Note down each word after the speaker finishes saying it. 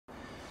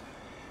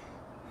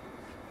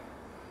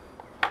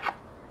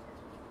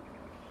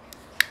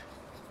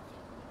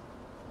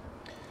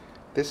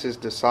This is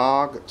the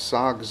SOG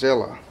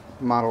SOGzilla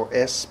model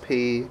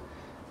SP-21.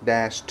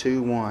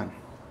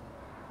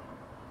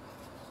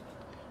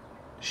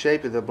 The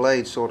shape of the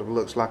blade sort of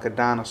looks like a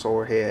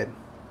dinosaur head.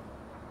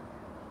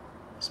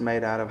 It's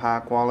made out of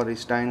high quality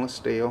stainless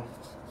steel.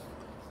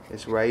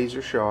 It's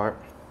razor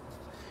sharp,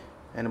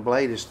 and the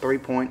blade is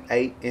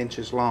 3.8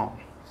 inches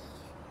long.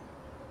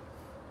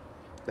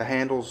 The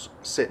handle's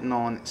sitting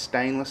on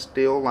stainless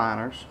steel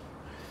liners.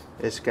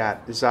 It's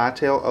got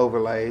zytel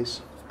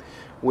overlays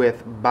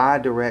with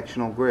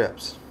bi-directional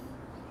grips.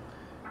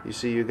 You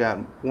see, you got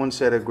one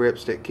set of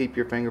grips that keep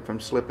your finger from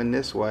slipping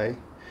this way,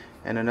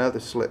 and another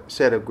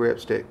set of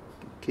grips that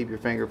keep your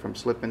finger from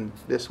slipping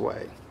this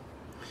way.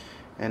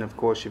 And of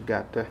course, you've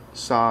got the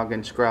SOG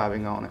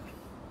inscribing on it.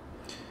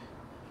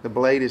 The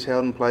blade is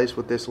held in place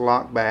with this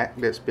lockback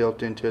that's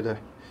built into the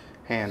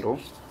handle,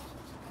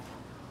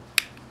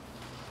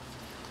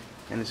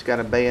 and it's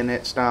got a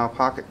bayonet style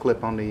pocket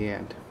clip on the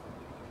end.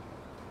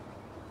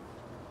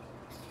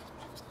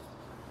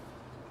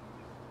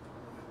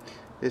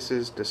 This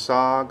is the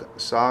SOG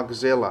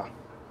SOGzilla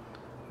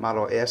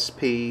model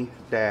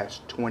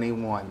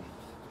SP-21.